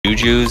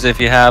Jujus if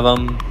you have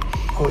them.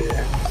 Oh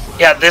yeah.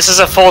 Yeah, this is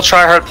a full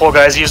tryhard pull,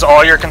 guys. Use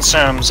all your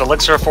consumes.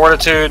 Elixir of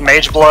Fortitude,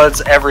 Mage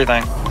Bloods,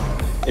 everything.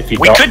 If you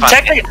We could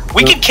technically,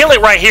 we could kill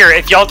it right here.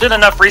 If y'all did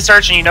enough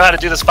research and you know how to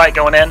do this fight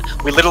going in,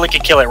 we literally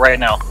could kill it right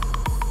now.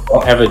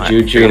 don't have a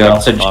Juju,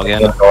 message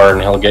the door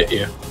and he'll get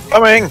you.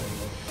 Coming!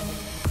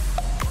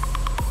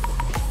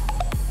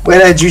 Where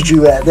that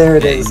Juju at? There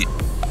it is.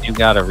 You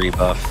got a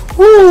rebuff.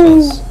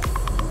 Woo!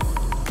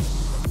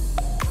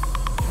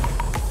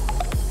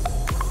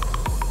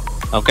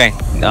 Okay,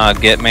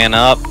 get man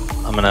up.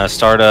 I'm gonna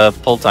start a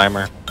pull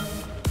timer.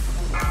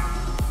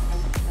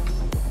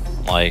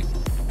 Like,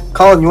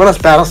 Colin, you want us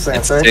battle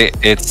stance, right?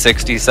 it's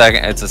 60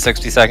 second. It's a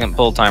 60-second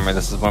pull timer.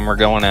 This is when we're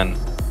going in.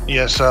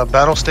 Yes,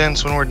 battle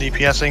stance when we're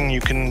DPSing, you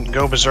can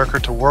go Berserker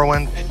to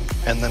Whirlwind,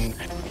 and then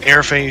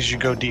air phase, you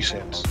go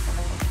D-Stance.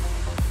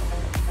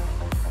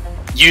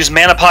 Use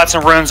mana pots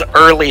and runes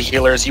early,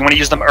 healers. You want to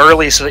use them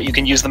early so that you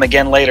can use them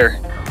again later.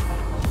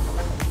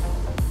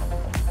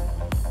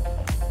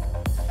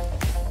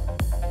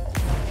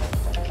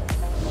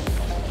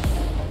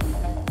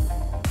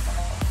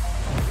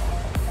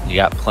 You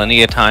got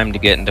plenty of time to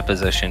get into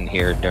position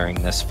here during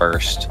this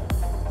first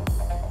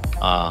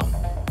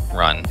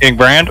run. King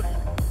Brand.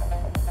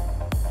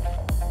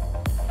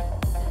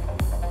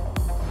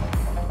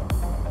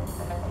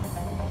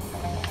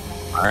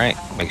 Alright,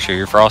 make sure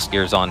your frost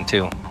gear's on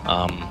too.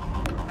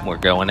 We're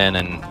going in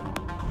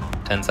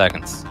 10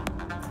 seconds.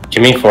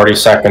 Give me 40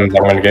 seconds,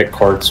 I'm gonna get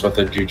quartz with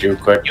a Juju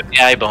quick.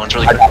 Yeah, I bones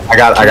really quick. I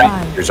got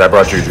Jujus. I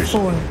brought Jujus.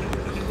 4,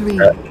 3,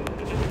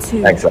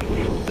 2, Thanks.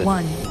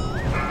 1.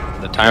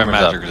 The timer's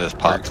up. Magic just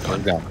pops. We're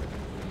going.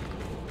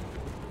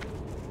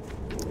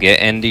 Get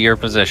into your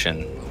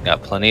position.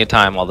 Got plenty of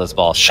time while this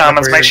ball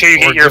Shamans, make sure you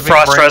get your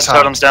frost res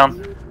totems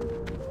down.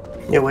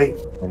 Yeah, wait.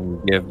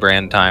 and give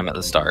Brand time at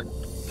the start.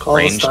 Call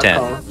Range 10.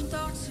 Call.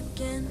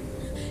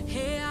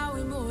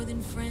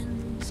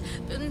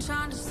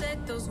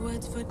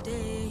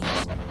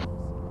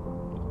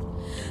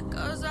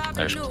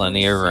 There's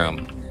plenty of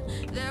room.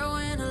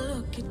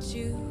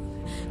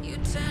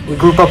 We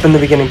group up in the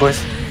beginning,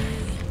 boys.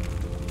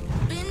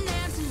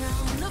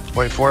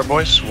 Wait for it,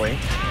 boys. Wait.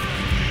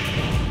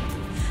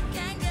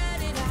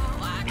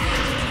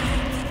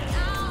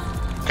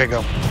 Okay,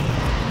 go.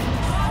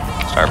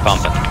 Start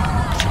pumping.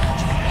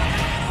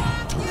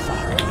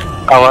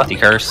 Oh,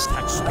 decurse.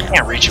 I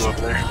can't reach you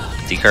over there.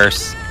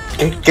 Decurse.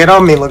 Get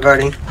on me,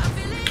 Lagarde.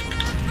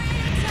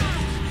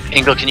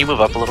 Ingo, can you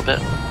move up a little bit?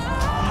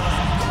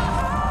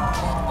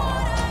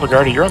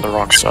 Lagarde, you're on the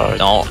wrong side.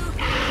 Don't.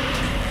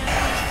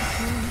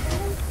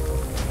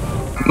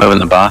 Moving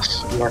the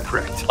boss. You are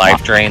correct.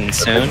 Life drain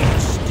soon.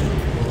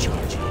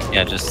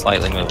 Yeah, just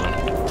slightly moving.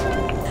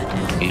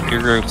 Keep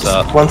your groups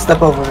up. One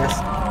step over this.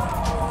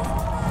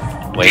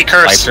 Wait,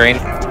 Decurse. life drain.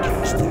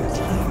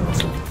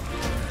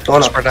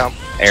 Going up. Spread out.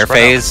 Air Spread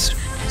phase.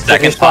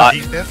 Second pot.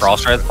 Defense.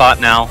 Frost red pot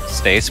now.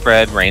 Stay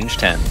spread. Range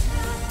 10.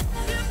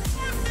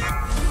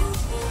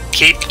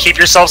 Keep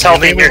yourselves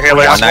healthy here,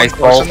 healers. One ice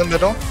Close bolt. in the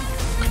middle.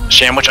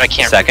 Sandwich, I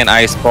can't. Second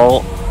ice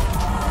bolt.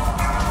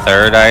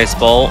 Third ice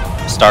bolt.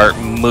 Start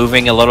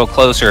moving a little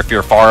closer if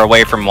you're far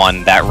away from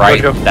one. That right,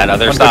 Go. that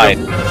other Go. side.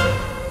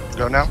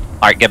 Go now.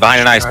 Alright, get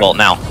behind an ice bolt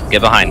now.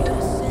 Get behind.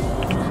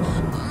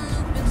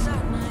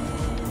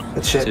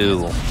 Good shit. 2,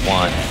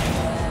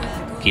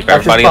 1. Keep Back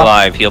everybody to spot.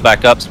 alive. Heal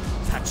back up.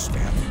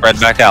 Spread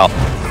back out.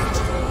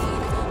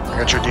 I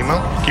got your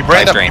demo. Keep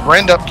Brand up. drain. Keep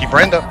Brand up. Keep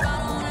Brand up.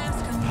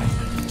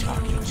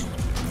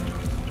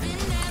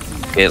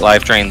 Get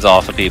life drains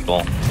off of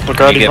people.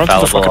 Lagarde, You get run to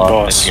the fallible fucking off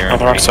boss. if you're On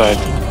the in wrong range. side.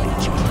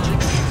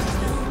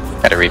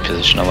 Gotta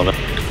reposition a little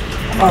bit.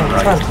 Oh,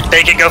 it's fine.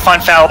 Take it, go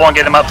find Fallible and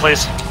get him up,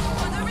 please.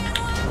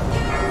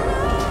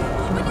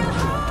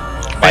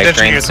 Pay Life attention to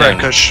drain your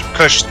threat, soon.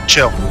 Kush,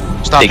 chill.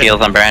 Stop Big it.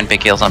 heals on Brand,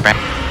 big heals on Brand.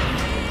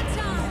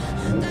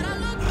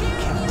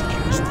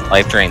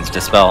 Life drains.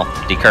 Dispel.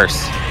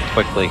 Decurse.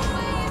 Quickly.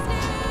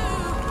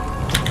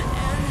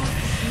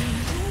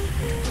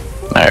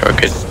 Alright, we're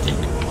good.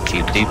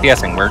 Keep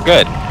DPSing. We're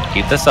good.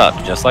 Keep this up.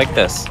 Just like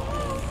this.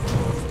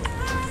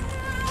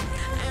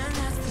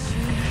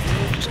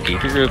 Just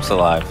keep your groups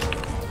alive.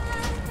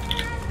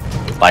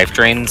 Life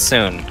drain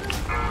soon.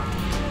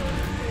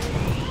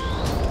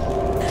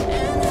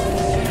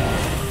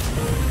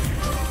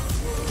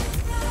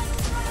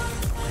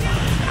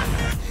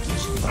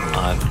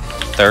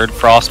 Third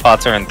frost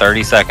pots are in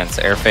 30 seconds.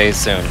 Air phase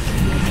soon.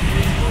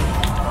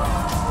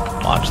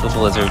 Watch the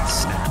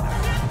blizzards.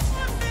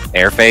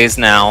 Air phase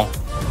now.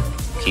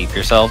 Keep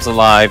yourselves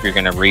alive. You're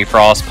gonna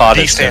refrost pot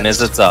as soon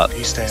as it's up.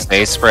 D-stance.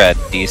 Stay spread.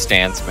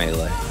 D-stance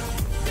melee.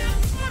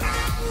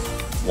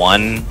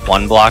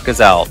 One block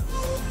is out.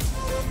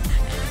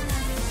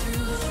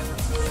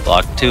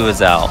 Block 2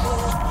 is out.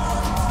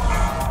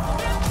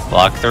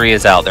 Block 3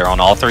 is out. They're on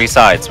all 3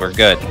 sides. We're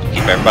good.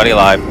 Keep everybody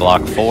alive.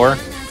 Block 4.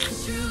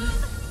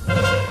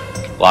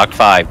 Block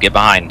 5. Get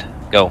behind.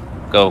 Go.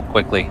 Go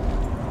quickly.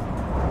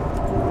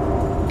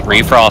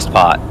 Refrost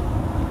pot.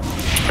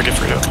 I get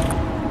for you.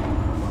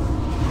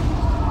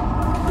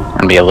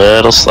 Gonna be a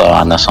little slow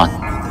on this one.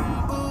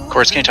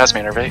 Course, can you toss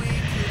me Innervate?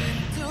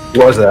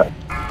 What was that?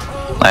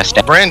 Last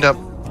stand. Brand up.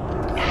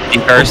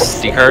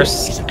 Decurse,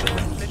 decurse.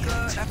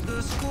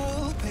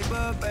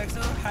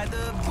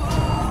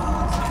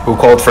 Who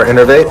called for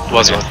innervate?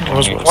 Was.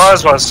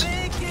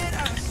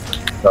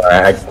 Sorry,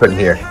 I couldn't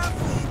hear.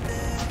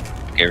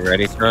 Get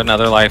ready for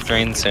another life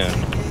drain soon.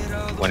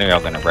 When are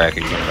y'all gonna wreck? Are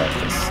you gonna wreck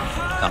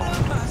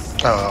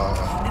this?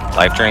 No.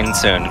 Life drain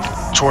soon.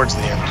 Towards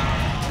the end.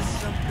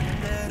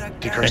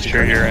 Make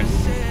sure you're in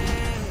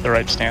the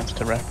right stance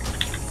to wreck.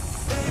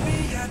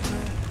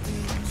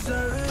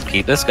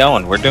 Keep this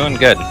going. We're doing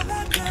good.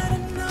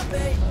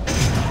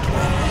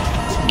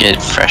 Get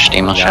fresh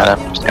demon shot up.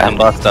 Just got And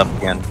bust up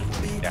again.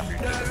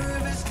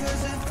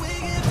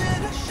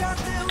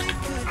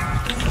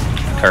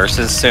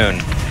 Curses soon.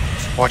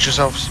 Watch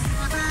yourselves.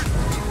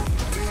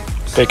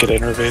 They get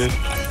innervated.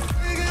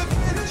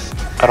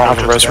 I don't have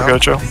a res for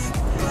Gojo.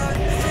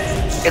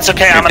 It's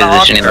okay, I'm gonna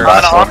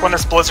hawk when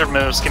this blizzard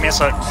moves. Give me a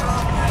sec.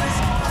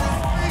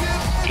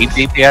 Keep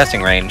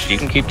DPSing range. You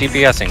can keep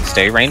DPSing.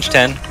 Stay range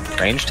 10.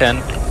 Range 10.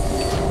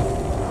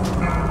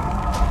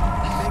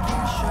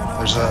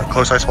 There's a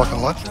close ice block on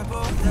the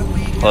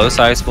left. Close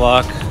ice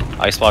block.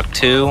 Ice block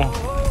 2.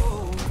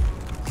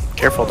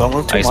 Careful, don't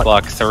move too much. Ice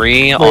block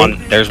 3.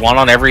 There's one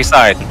on every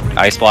side.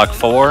 Ice block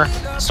 4.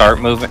 Start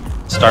moving.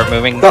 Start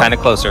moving. Kind of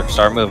closer.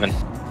 Start moving.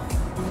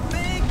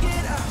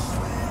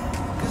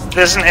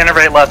 There's an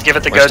innervate left. Give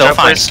it to We're still Gojo,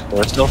 fine. please.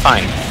 We're still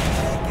fine.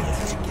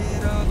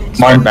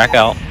 Start back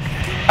out.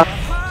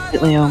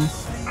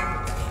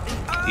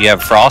 You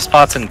have frost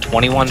pots in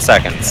 21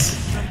 seconds.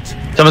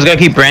 Someone's gotta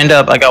keep Brand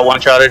up. I got one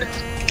shotted.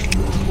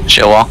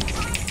 Shield wall.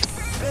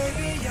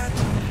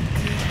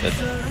 Good.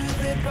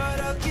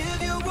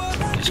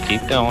 Just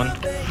keep going.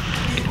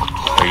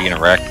 Are you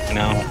gonna wreck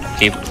now?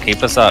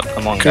 Keep us up.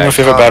 Come on, Kuma, guys. if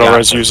you have a battle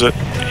res, use it.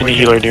 Any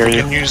healer near You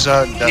you. can use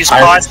Use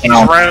pots,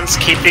 use runes,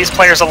 keep these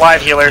players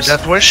alive, healers.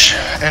 Death Wish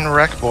and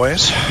Wreck,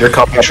 boys. You're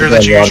coming Make sure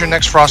that you use your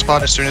next frost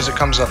pot as soon as it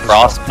comes up.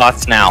 Frost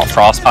pots now.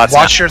 Frost pots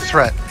Watch your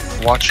threat.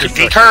 Watch your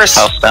threat. Decurse.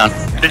 House down.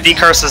 The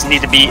decurses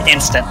need to be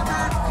instant.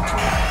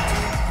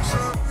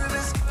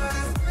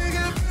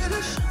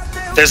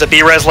 There's a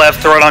B-res left,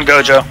 throw it on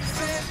Gojo.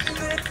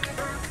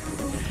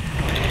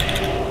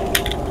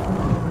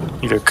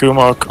 Either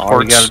Kuma or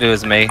All you gotta do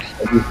is make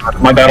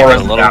My battle a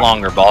res is little down.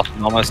 longer, boss.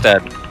 I'm almost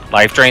dead.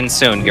 Life drain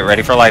soon. Get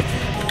ready for life.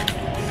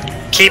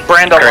 Keep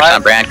Brand Curse on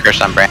alive. Brand. Curse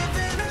on Brand.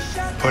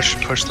 Push the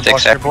 6 boss here,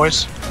 seconds.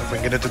 boys. If we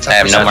can get it to 10%. I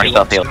have no more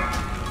self heal.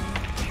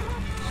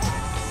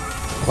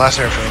 Last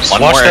air phase.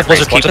 One more air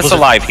phase. Keep us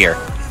alive here.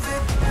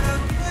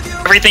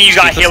 Everything you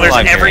got, Keep us healers.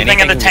 alive here. Everything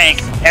in the Anything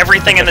tank.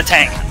 Everything in the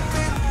tank.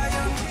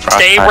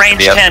 Stay Frostbite range to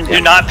be up. 10. Yeah.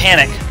 Do not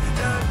panic.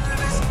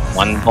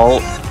 1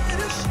 volt.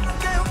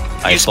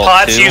 Ice Use bolt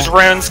pots, 2. use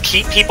runes,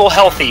 keep people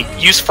healthy.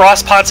 Use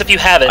frost pots if you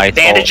have it. Ice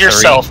Bandage bolt 3.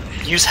 yourself.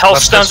 Use health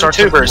Left side stones and start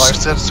to- tubers. left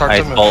side start to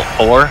Ice move. bolt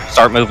 4.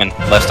 Start moving.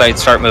 Left side,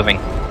 start moving.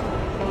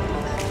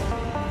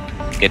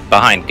 Get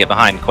behind. Get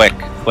behind. Quick.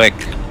 Quick.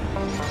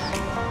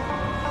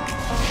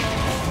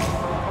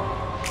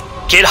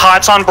 Get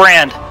hots on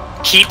Brand.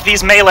 Keep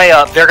these melee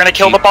up. They're gonna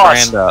kill Keep the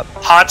boss. Brand up.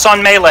 Hots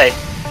on melee.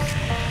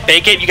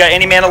 Bake it. You got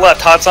any mana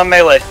left? Hots on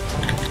melee.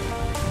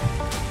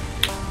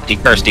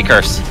 Decurse.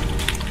 Decurse.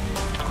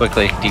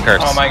 Quickly.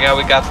 Decurse. Oh my god,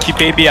 we got this. Keep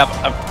baby up.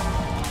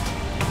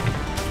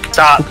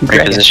 Stop.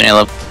 Reposition a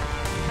little.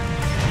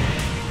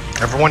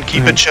 Everyone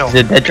keep it chill.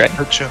 Dead dragon.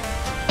 Keep it chill.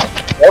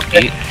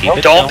 Keep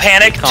it Don't chill.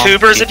 panic. Keep calm.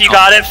 Tubers Keep if you calm.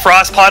 got it.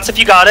 Frost pots if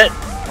you got it.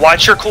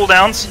 Watch your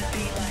cooldowns.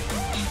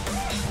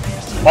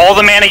 All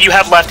the mana you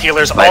have left,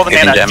 healers. All the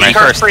Life mana. giving gem, right?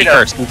 Decurse Decurse. freedom.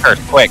 Decurse.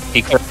 Decurse. Quick.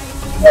 Decurse.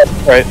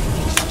 Right.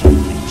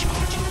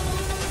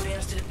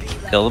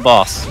 Kill the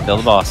boss. Kill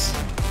the boss.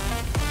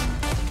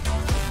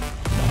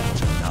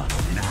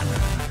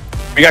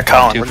 We got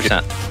Colin.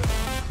 2%.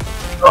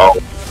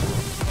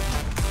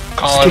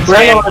 Keep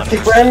Brand,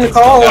 keep Brand the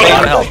call.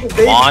 Wand help.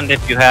 Wand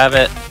if you have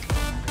it.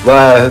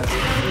 But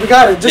We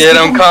got it. Just Get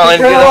keep him, Colin,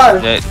 Brand get him.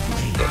 alive.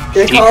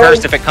 Get Decurse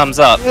Colin. if it comes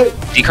up.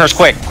 Decurse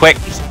quick. Quick.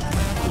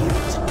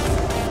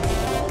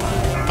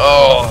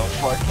 Oh,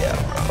 fuck yeah.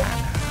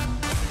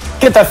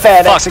 Get the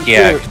fat Fuck ass and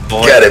yeah, cute.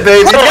 boy. get it,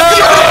 baby.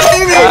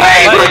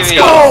 Let's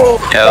go.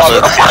 Yeah,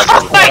 let's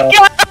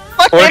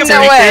Fucking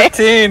no way.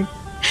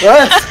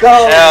 Let's go.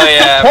 Hell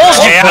yeah.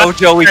 Stay out of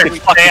Mojo, we can Stay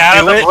fucking out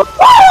of do the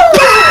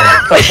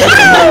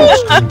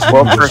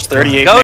it. First 38. Go